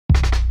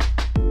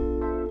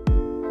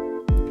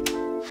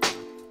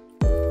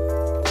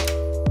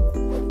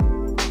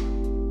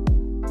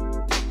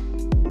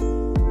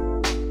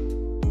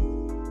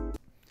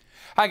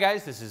Hi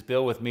guys, this is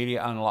Bill with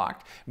Media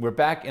Unlocked. We're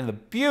back in the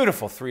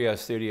beautiful 3O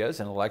Studios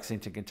in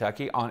Lexington,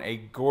 Kentucky on a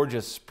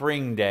gorgeous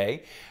spring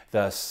day.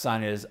 The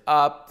sun is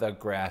up, the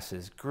grass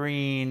is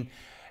green,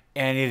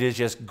 and it is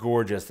just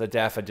gorgeous. The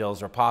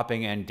daffodils are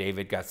popping and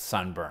David got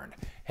sunburned.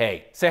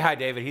 Hey, say hi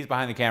David, he's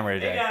behind the camera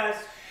today. Hey guys.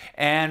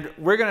 And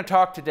we're going to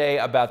talk today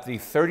about the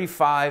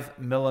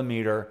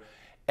 35mm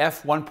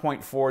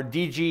f1.4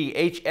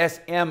 DG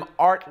HSM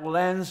art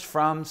lens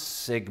from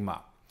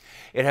Sigma.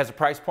 It has a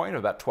price point of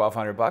about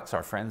 $1,200.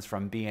 Our friends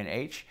from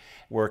B&H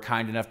were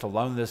kind enough to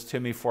loan this to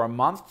me for a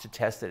month to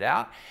test it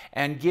out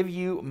and give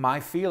you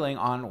my feeling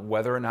on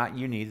whether or not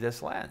you need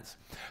this lens.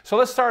 So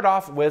let's start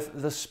off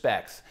with the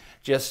specs,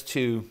 just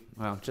to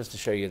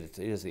show you that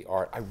it is the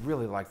art. I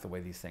really like the way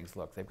these things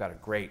look. They've got a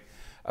great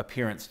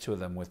appearance to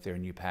them with their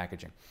new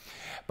packaging.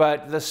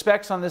 But the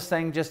specs on this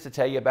thing, just to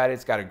tell you about it,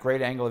 it's got a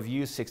great angle of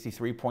view,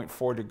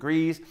 63.4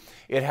 degrees.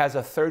 It has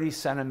a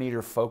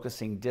 30cm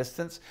focusing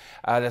distance.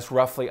 That's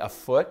roughly a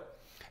foot.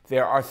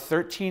 There are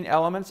 13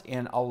 elements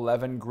in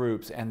 11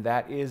 groups, and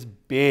that is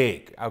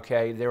big,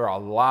 okay? There are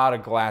a lot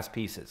of glass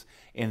pieces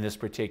in this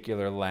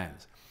particular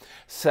lens.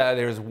 So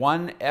there's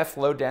one F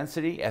low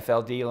density,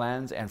 FLD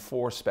lens, and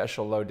 4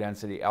 special low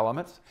density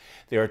elements.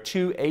 There are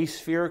 2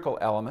 aspherical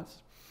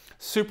elements,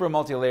 super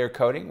multi-layer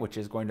coating, which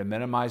is going to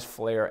minimize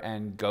flare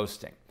and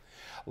ghosting.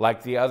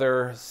 Like the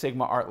other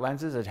Sigma art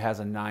lenses, it has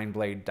a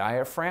 9-blade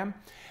diaphragm.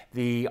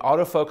 The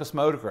autofocus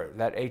motor,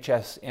 that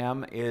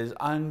HSM, is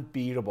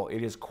unbeatable.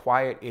 It is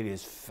quiet, it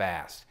is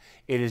fast.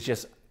 It is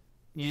just,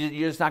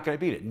 you're just not going to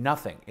beat it.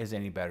 Nothing is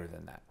any better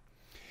than that.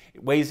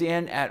 It weighs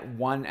in at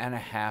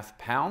 1.5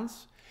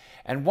 pounds,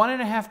 and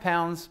 1.5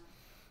 pounds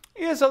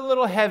is a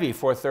little heavy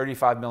for a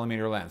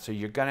 35mm lens, so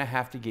you're going to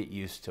have to get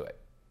used to it.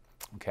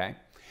 Okay?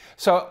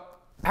 So,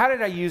 how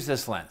did I use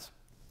this lens?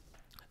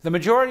 The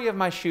majority of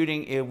my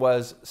shooting, it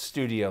was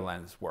studio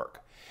lens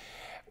work.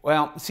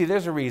 Well, see,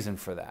 there's a reason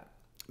for that.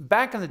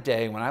 Back in the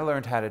day when I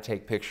learned how to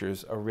take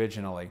pictures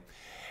originally,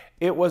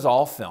 it was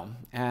all film,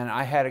 and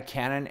I had a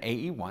Canon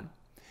AE1,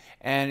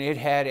 and it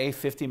had a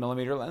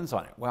 50mm lens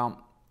on it. Well,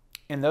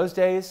 in those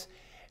days,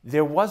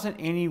 there wasn't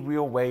any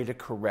real way to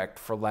correct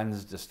for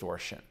lens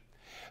distortion.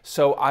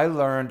 So I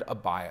learned a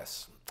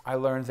bias. I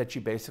learned that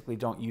you basically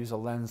don't use a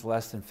lens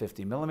less than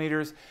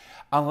 50mm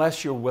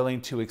unless you're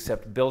willing to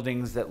accept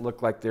buildings that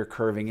look like they're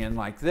curving in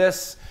like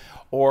this,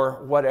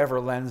 or whatever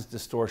lens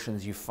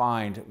distortions you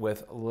find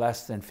with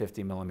less than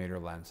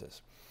 50mm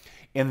lenses.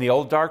 In the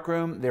old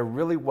darkroom, there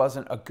really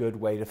wasn't a good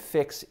way to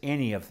fix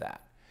any of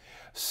that.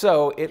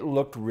 So it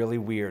looked really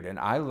weird, and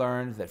I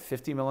learned that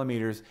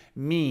 50mm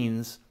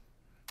means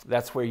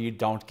that's where you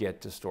don't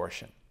get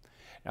distortion.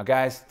 Now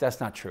guys,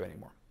 that's not true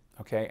anymore.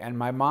 Okay, and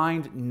my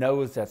mind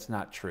knows that's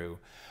not true,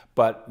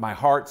 but my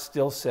heart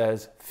still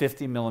says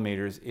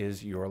 50mm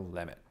is your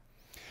limit.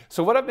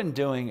 So what I've been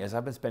doing is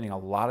I've been spending a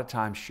lot of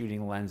time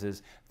shooting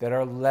lenses that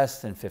are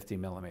less than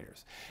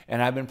 50mm.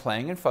 And I've been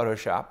playing in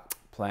Photoshop,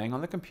 playing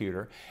on the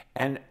computer,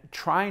 and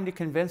trying to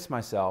convince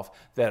myself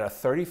that a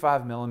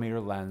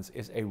 35mm lens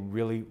is a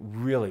really,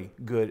 really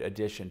good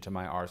addition to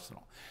my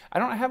arsenal. I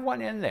don't have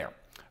one in there.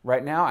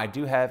 Right now, I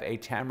do have a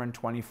Tamron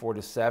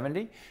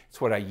 24-70.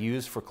 It's what I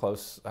use for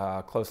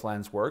close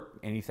lens work,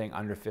 anything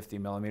under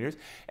 50mm,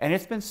 and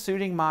it's been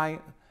suiting my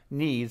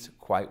needs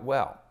quite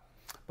well.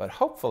 But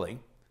hopefully,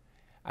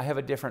 I have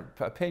a different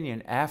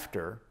opinion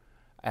after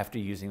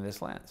using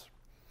this lens.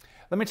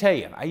 Let me tell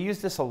you, I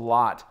used this a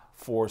lot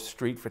for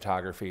street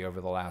photography over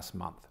the last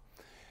month.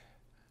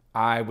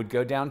 I would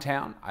go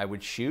downtown, I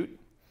would shoot,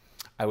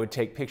 I would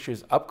take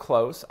pictures up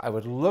close, I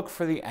would look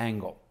for the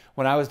angle.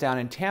 When I was down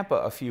in Tampa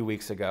a few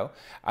weeks ago,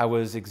 I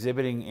was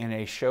exhibiting in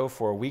a show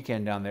for a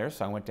weekend down there,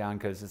 so I went down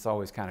because it's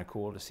always kind of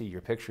cool to see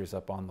your pictures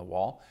up on the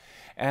wall.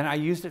 And I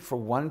used it for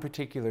one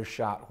particular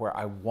shot where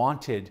I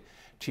wanted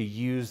to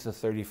use the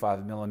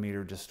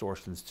 35mm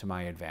distortions to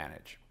my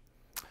advantage.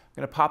 I'm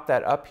going to pop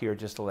that up here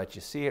just to let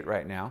you see it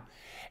right now.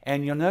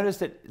 And you'll notice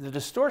that the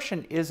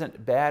distortion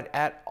isn't bad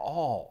at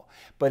all,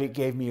 but it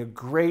gave me a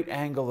great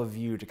angle of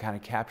view to kind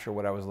of capture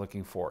what I was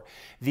looking for.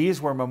 These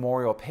were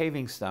memorial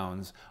paving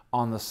stones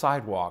on the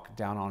sidewalk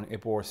down on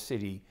Ybor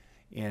City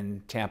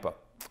in Tampa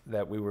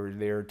that we were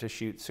there to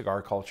shoot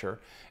cigar culture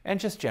and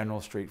just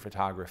general street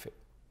photography.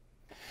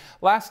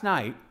 Last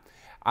night,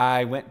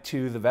 I went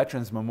to the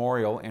Veterans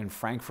Memorial in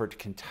Frankfort,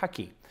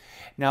 Kentucky.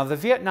 Now, the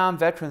Vietnam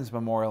Veterans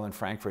Memorial in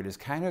Frankfort is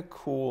kind of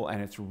cool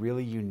and it's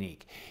really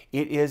unique.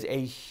 It is a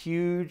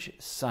huge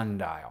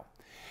sundial.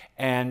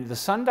 And the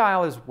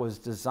sundial was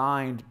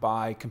designed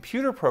by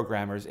computer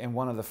programmers in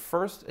one of the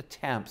first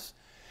attempts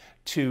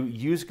to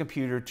use a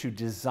computer to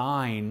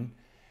design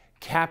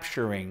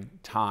capturing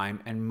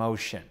time and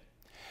motion.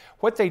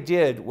 What they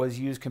did was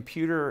use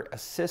computer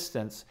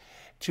assistance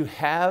to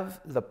have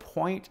the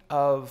point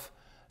of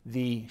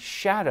the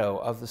shadow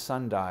of the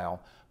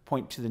sundial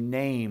point to the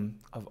name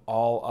of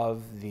all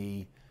of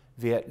the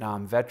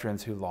Vietnam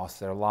veterans who lost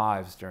their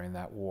lives during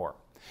that war.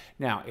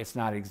 Now, it's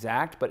not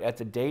exact, but at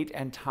the date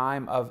and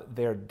time of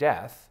their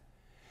death,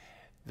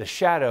 the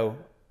shadow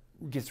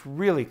gets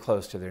really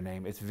close to their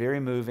name. It's very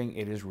moving.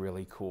 It is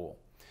really cool.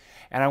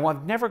 And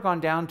I've never gone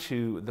down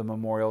to the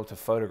memorial to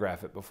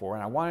photograph it before,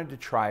 and I wanted to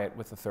try it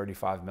with a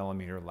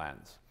 35mm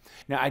lens.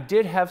 Now, I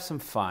did have some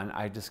fun.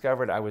 I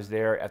discovered I was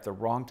there at the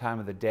wrong time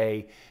of the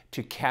day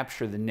to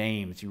capture the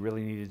names. You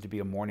really needed to be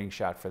a morning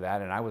shot for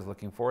that, and I was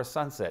looking for a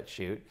sunset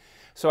shoot,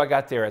 so I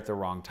got there at the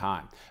wrong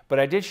time. But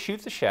I did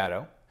shoot the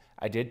shadow.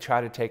 I did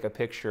try to take a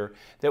picture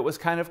that was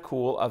kind of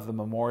cool of the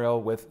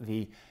memorial with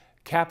the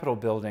Capitol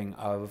building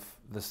of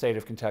the state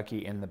of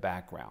Kentucky in the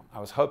background. I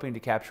was hoping to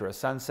capture a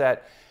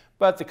sunset,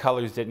 but the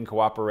colors didn't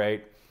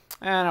cooperate.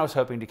 And I was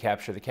hoping to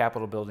capture the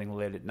Capitol building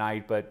lit at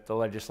night, but the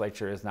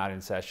legislature is not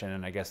in session,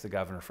 and I guess the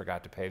governor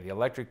forgot to pay the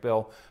electric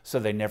bill, so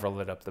they never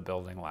lit up the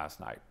building last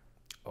night.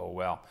 Oh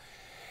well.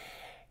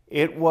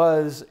 It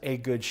was a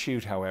good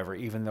shoot, however,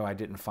 even though I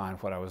didn't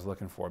find what I was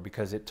looking for,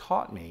 because it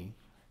taught me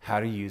how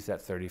to use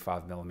that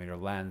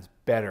 35mm lens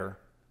better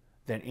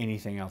than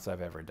anything else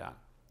I've ever done.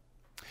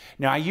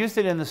 Now, I used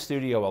it in the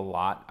studio a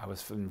lot. I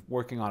was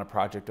working on a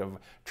project of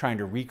trying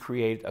to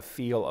recreate a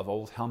feel of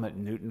old Helmut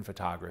Newton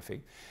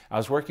photography. I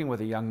was working with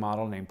a young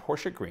model named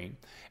Portia Green,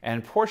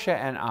 and Portia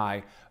and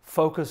I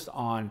focused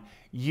on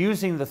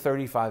using the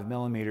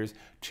 35mm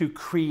to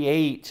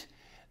create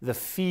the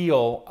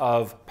feel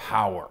of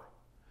power,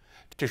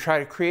 to try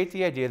to create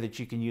the idea that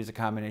you can use a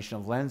combination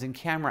of lens and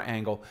camera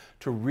angle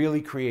to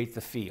really create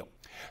the feel.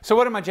 So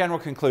what are my general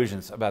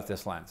conclusions about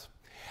this lens?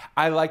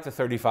 I like the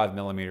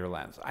 35mm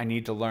lens. I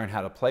need to learn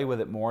how to play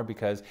with it more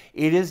because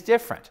it is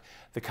different.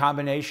 The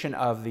combination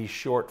of the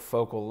short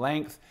focal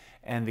length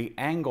and the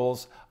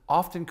angles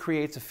often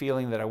creates a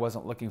feeling that I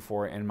wasn't looking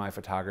for in my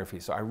photography.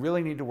 So I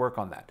really need to work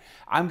on that.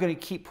 I'm going to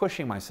keep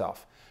pushing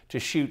myself to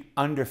shoot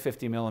under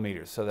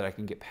 50mm so that I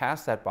can get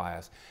past that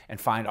bias and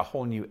find a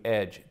whole new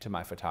edge to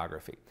my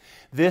photography.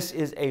 This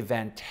is a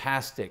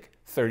fantastic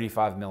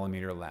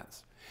 35mm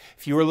lens.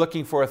 If you are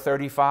looking for a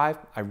 35,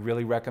 I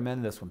really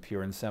recommend this one,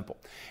 pure and simple.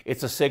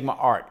 It's a Sigma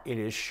Art. It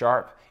is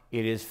sharp.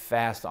 It is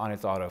fast on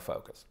its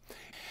autofocus.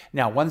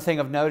 Now, one thing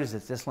of note is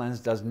that this lens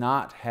does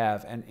not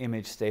have an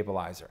image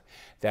stabilizer.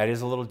 That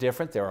is a little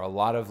different. There are a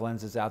lot of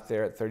lenses out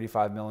there at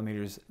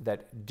 35mm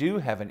that do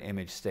have an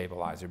image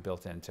stabilizer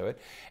built into it,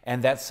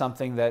 and that's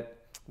something that,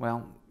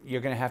 well,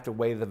 you're going to have to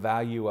weigh the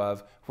value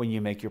of when you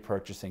make your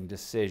purchasing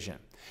decision.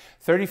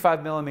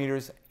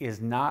 35mm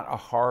is not a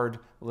hard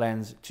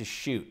lens to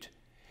shoot.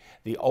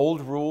 The old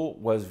rule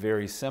was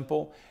very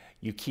simple.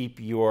 You keep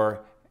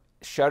your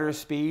shutter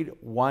speed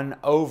 1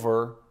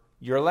 over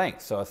your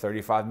length. So a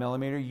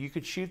 35mm, you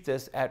could shoot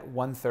this at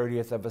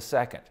 1/30th of a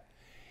second.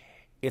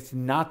 It's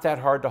not that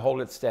hard to hold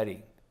it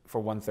steady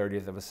for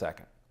 1/30th of a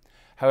second.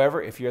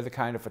 However, if you're the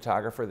kind of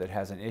photographer that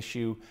has an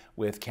issue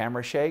with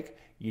camera shake,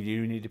 you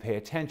do need to pay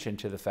attention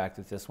to the fact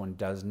that this one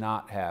does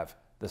not have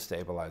the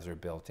stabilizer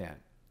built in.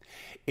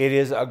 It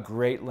is a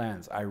great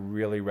lens. I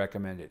really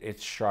recommend it.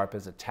 It's sharp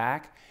as a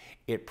tack.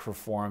 It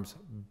performs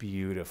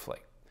beautifully.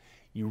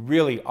 You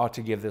really ought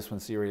to give this one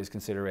serious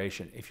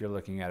consideration if you're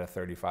looking at a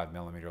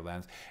 35mm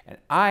lens. And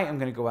I am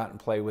going to go out and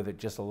play with it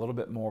just a little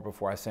bit more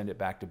before I send it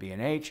back to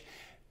B&H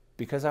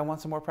because I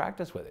want some more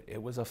practice with it.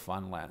 It was a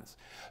fun lens.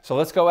 So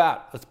let's go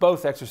out. Let's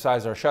both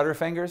exercise our shutter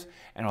fingers,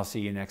 and I'll see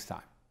you next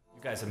time.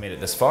 You guys have made it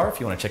this far. If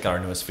you want to check out our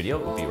newest video,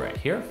 it will be right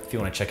here. If you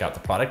want to check out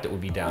the product, it will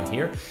be down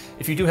here.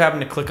 If you do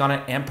happen to click on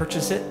it and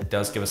purchase it, it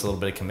does give us a little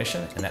bit of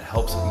commission, and that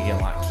helps me a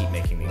lot keep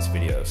making these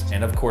videos.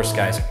 And of course,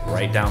 guys,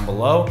 right down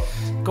below,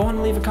 go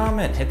and leave a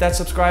comment, hit that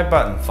subscribe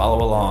button,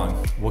 follow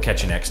along. We'll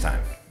catch you next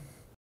time.